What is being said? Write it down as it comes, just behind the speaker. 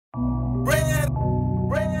They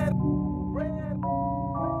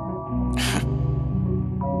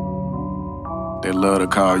love to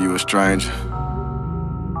call you a stranger,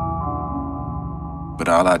 but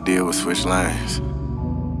all I did was switch lanes.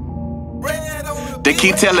 They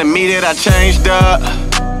keep telling me that I changed up.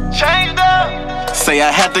 Say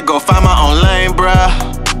I had to go find my own lane, bruh.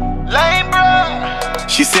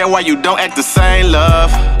 She said, why you don't act the same,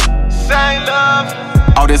 love?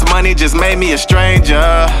 All this money just made me a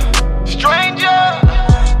stranger.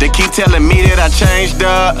 They keep telling me that I changed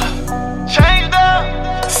up.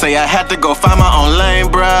 Say I had to go find my own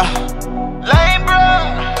lane, bruh.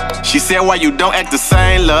 She said, why you don't act the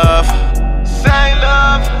same, love?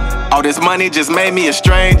 All this money just made me a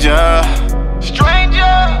stranger.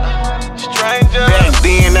 Back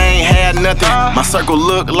then I ain't had nothing. My circle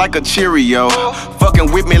looked like a Cheerio.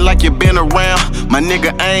 Fucking with me like you been around. My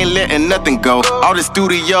nigga, I ain't letting nothing go. All the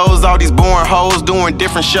studios, all these boring hoes, doing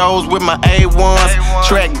different shows with my A1s.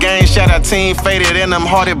 Track gang, shout out Team Faded and them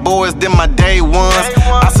hearted boys, them my day ones.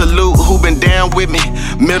 I salute who been down with me.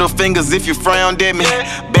 Middle fingers if you frowned at me.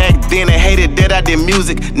 Back then they hated that I did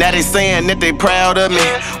music. Now they saying that they proud of me.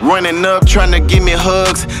 Running up, trying to give me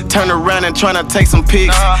hugs. Turn around and trying to take some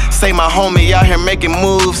pics. Say my homie out here making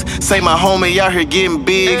moves. Say my homie out here getting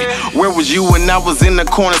big. Where was you when I was in the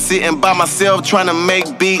corner sitting by myself trying to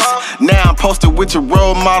make beats? Now I'm posted with your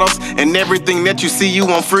role models, and everything that you see you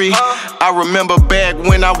on free. I remember back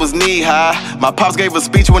when I was knee high. My pops gave a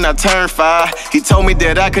speech when I turned 5. He told me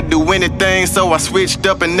that I could do anything, so I switched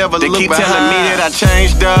up and never looked behind. They keep telling me that I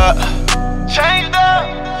changed up.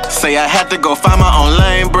 Say I had to go find my own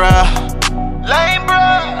lane, bruh.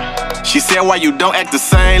 She said, why you don't act the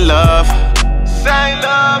same, love?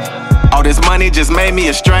 All this money just made me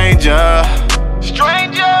a stranger.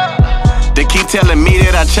 They keep telling me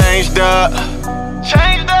that I changed up.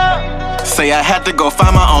 Say I had to go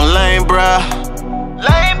find my own lane, bruh.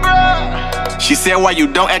 She said, why you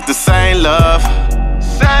don't act the same, love?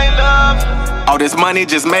 All this money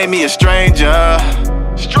just made me a stranger.